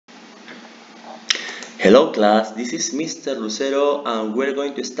Hello class, this is Mr. Lucero and we're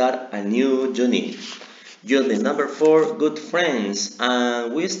going to start a new unit. Unit number 4, Good Friends,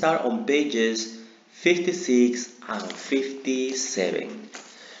 and we start on pages 56 and 57.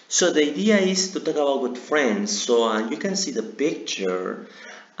 So the idea is to talk about good friends. So you can see the picture,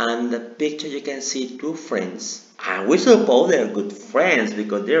 and the picture you can see two friends. And we suppose they're good friends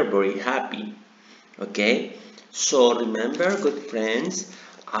because they're very happy. Okay, so remember, good friends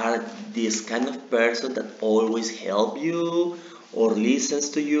are this kind of person that always help you or listens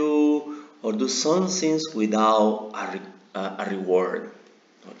to you or do some things without a reward.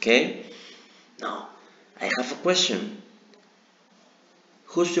 Okay, now I have a question.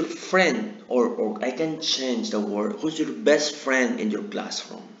 Who's your friend, or I can change the word, who's your best friend in your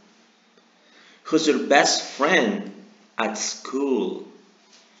classroom? Who's your best friend at school?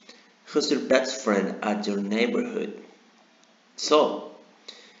 Who's your best friend at your neighborhood? So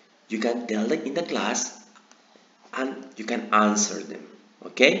you can tell them in the class and you can answer them.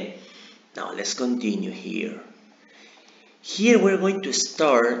 Okay? Now let's continue here. Here we're going to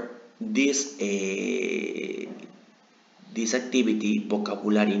start this this activity,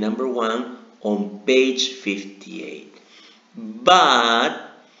 vocabulary number 1, on page 58. But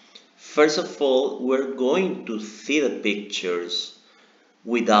first of all, we're going to see the pictures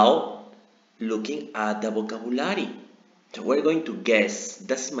without looking at the vocabulary. So we're going to guess.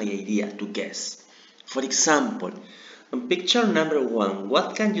 That's my idea, to guess. For example, on picture number 1,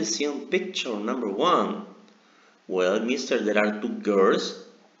 what can you see on picture number 1? Well, mister, there are two girls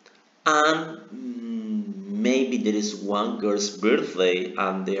and maybe there is one girl's birthday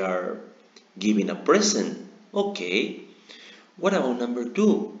and they are giving a present. Okay. What about number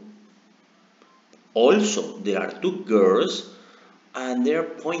 2? Also, there are two girls and they are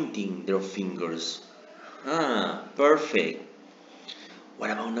pointing their fingers. Perfect.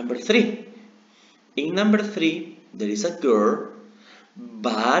 What about number 3? In number 3, there is a girl,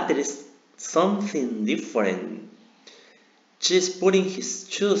 but there is something different. She's putting her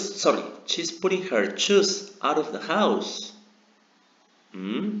shoes out of the house.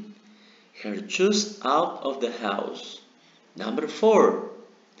 Her shoes out of the house. Number 4,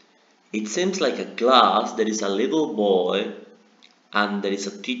 it seems like a class. There is a little boy and there is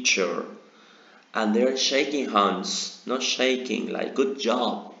a teacher. And they're shaking hands, not shaking, like good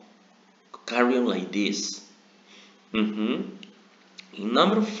job, carry on like this. In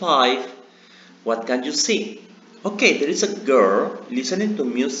number 5, what can you see? Okay, there is a girl listening to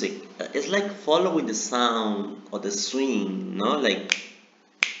music. It's like following the sound or the swing, no? Like,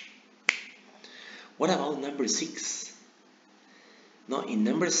 what about number 6? No, in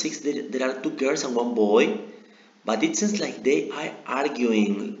number 6 there are two girls and one boy, but it seems like they are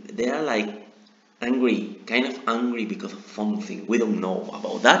arguing. They are like angry, kind of angry because of something. We don't know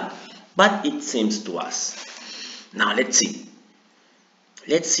about that, but it seems to us. Now let's see.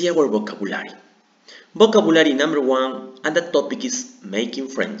 Let's see our vocabulary. Vocabulary number 1, and the topic is making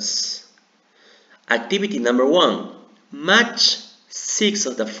friends. Activity number 1, match 6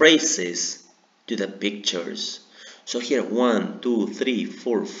 of the phrases to the pictures. So here 1, 2, 3,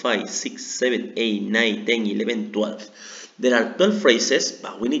 4, 5, 6, 7, 8, 9, 10, 11, 12. There are 12 phrases,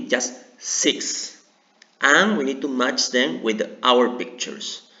 but we need just 6. And we need to match them with our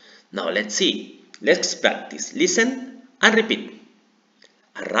pictures. Now let's see. Let's practice. Listen and repeat.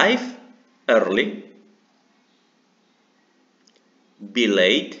 Arrive early. Be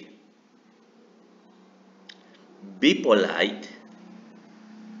late. Be polite.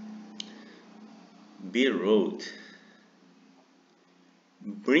 Be rude.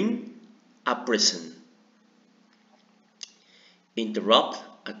 Bring a present. Interrupt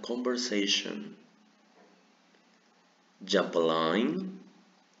a conversation. Jump a line.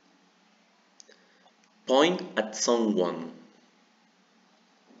 Point at someone.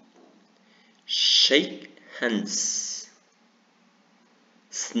 Shake hands.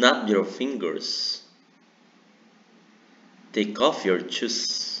 Snap your fingers. Take off your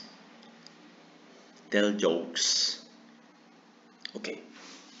shoes. Tell jokes. Okay,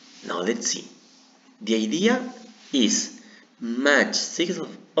 now let's see. The idea is match 6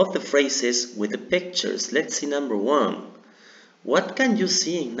 of the phrases with the pictures. Let's see number 1. What can you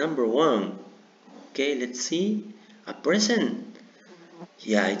see in number 1? Okay, let's see. A present.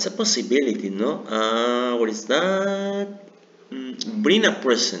 Yeah, it's a possibility, no? What is that? Bring a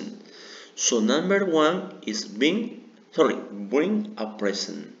present. So number 1 is bring a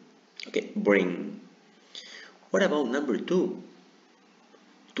present. Okay, bring. What about number 2?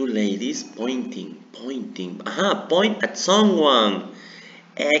 Two ladies pointing. Point at someone.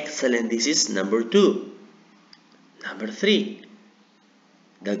 Excellent, this is number 2. Number 3.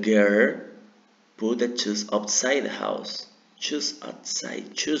 The girl Put the shoes outside the house. Shoes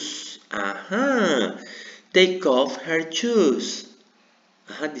outside. Shoes. Aha. Take off her shoes.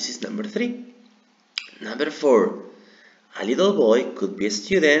 Aha. This is number 3. Number 4. A little boy could be a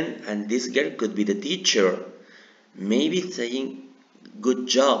student and this girl could be the teacher. Maybe saying good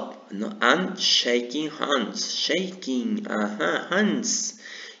job, no, and shaking hands. Shaking. Aha. Hands.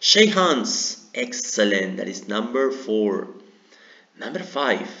 Shake hands. Excellent. That is number 4. Number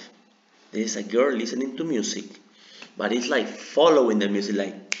 5. There is a girl listening to music, but it's like following the music,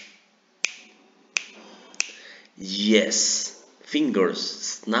 like yes, fingers,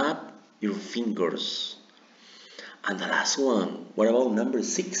 snap your fingers. And the last one, what about number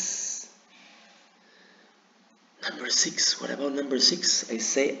 6? Number 6, what about number 6? I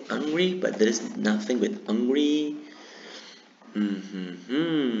say angry, but there is nothing with angry.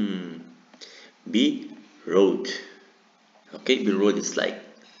 Be rude. Okay, be rude is like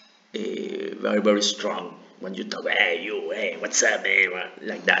very, very strong. When you talk, hey, you, hey, what's up, man?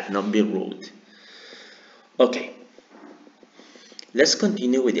 Like that, not be rude. Okay, let's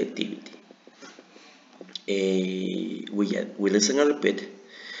continue with the activity. We listen and repeat.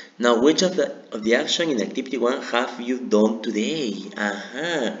 Now, which of the action in activity 1 have you done today?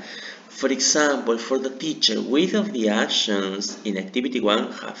 For example, for the teacher, which of the actions in activity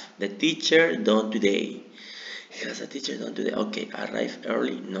 1 have the teacher done today? Has the teacher done today? Okay, arrive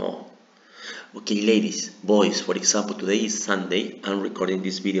early? No. Okay, ladies, boys, for example, today is Sunday. I'm recording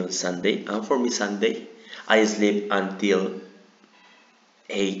this video on Sunday, and for me Sunday, I sleep until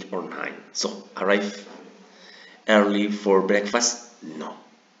 8 or 9. So, arrive early for breakfast? No.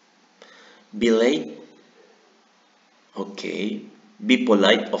 Be late? Okay. Be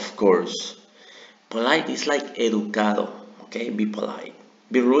polite? Of course. Polite is like educado. Okay, be polite.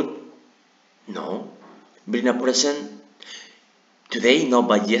 Be rude? No. Bring a present? Today? No,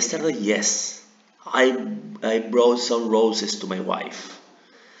 but yesterday? Yes. I brought some roses to my wife.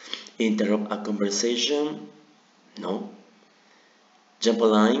 Interrupt a conversation? No. Jump a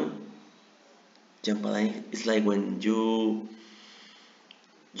line? Jump a line is like when you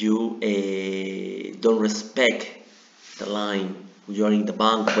don't respect the line. You are in the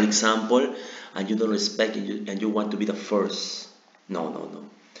bank, for example, and you don't respect it, and you want to be the first. No, no, no.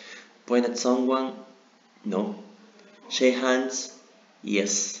 Point at someone? No. Shake hands?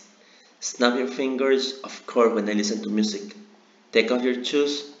 Yes. Snap your fingers? Of course, when I listen to music. Take off your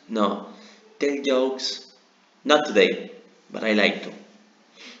shoes? No. Tell jokes? Not today, but I like to.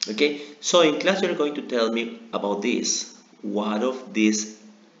 Okay, so in class you're going to tell me about this. What of these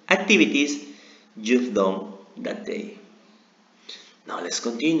activities you've done that day? Now let's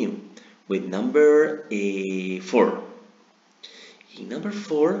continue with number 4. In number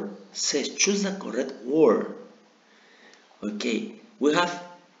 4 says choose the correct word. Okay, we have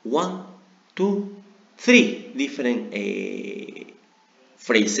 1, 2, 3 different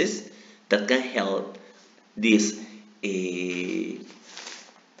phrases that can help this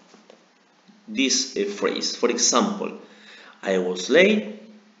phrase. For example, I was late,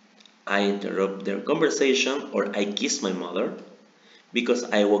 I interrupt their conversation, or I kissed my mother because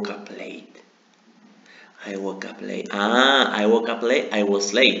I woke up late. I woke up late. I woke up late, I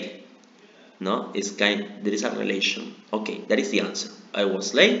was late. No, there is a relation. Okay, that is the answer. I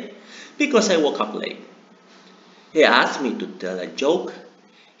was late because I woke up late. He asked me to tell a joke.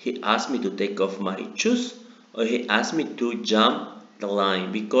 He asked me to take off my shoes, or he asked me to jump the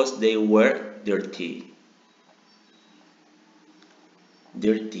line because they were dirty.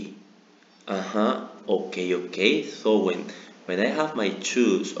 Dirty. Okay. So when I have my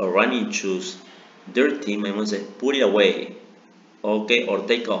shoes or running shoes dirty, my mom said, put it away. Okay, or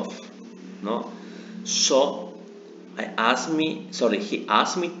take off. No? So he asked me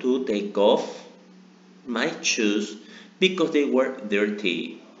to take off my shoes because they were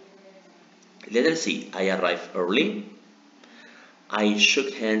dirty. Letter C. I arrived early. I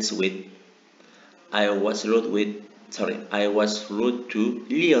shook hands with. I was rude to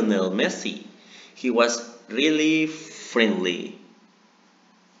Lionel Messi. He was really friendly.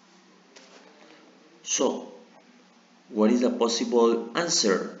 So, what is the possible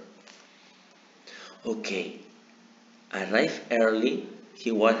answer? Okay, arrived early. I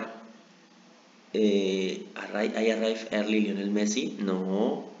arrived early, Lionel Messi?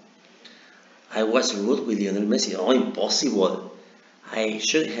 No. I was rude with Lionel Messi? Oh, impossible. I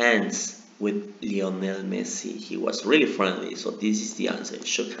shook hands with Lionel Messi. He was really friendly, so this is the answer.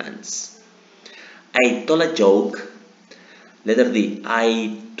 Shook hands. I told a joke. Letter D.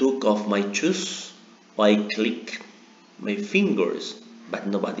 I took off my shoes. I clicked my fingers, but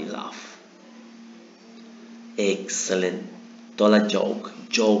nobody laughed. Excellent. told a joke,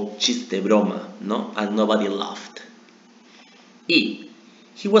 chiste, broma, no? And nobody laughed. E.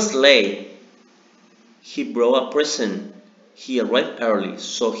 He was late. He brought a present. He arrived early,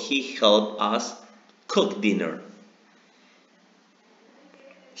 so he helped us cook dinner.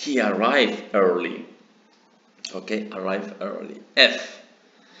 He arrived early. Okay, arrived early. F.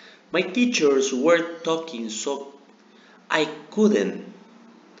 My teachers were talking, so I couldn't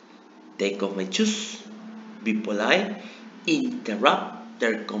take off my shoes, be polite, interrupt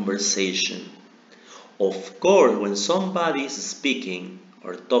their conversation. Of course, when somebody is speaking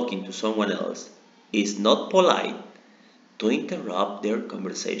or talking to someone else, it's not polite to interrupt their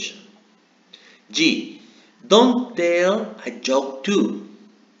conversation. G. Don't tell a joke too.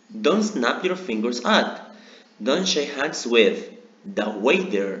 Don't snap your fingers at. Don't shake hands with the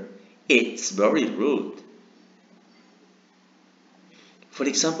waiter. It's very rude. For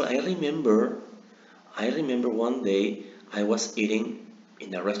example, I remember one day I was eating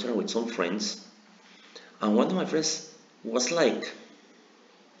in a restaurant with some friends, and one of my friends was like,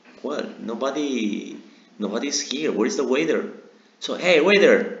 "Well, nobody's here. Where is the waiter?" So, hey,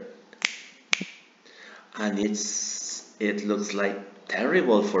 waiter, and it looks like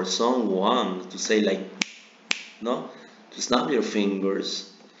terrible for someone to say like, no, to snap your fingers,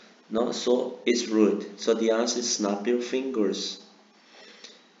 no. So it's rude. So the answer is snap your fingers.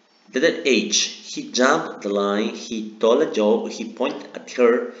 Letter H. He jumped the line, he told a joke, he pointed at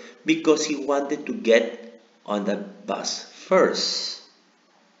her because he wanted to get on the bus first.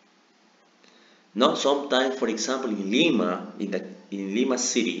 Now, sometimes, for example, in Lima, in Lima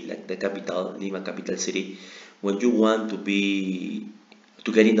City, like the capital, Lima capital city, when you want to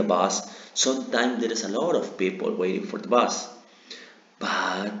get in the bus, sometimes there is a lot of people waiting for the bus.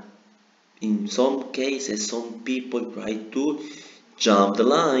 But in some cases, some people try to jump the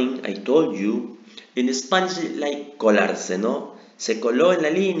line. I told you. In Spanish, like colarse, ¿no? Se coló en la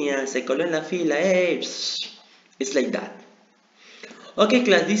línea, se coló en la fila, It's like that. Okay,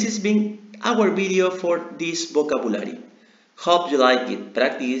 class, this has been our video for this vocabulary. Hope you like it.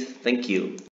 Practice. Thank you.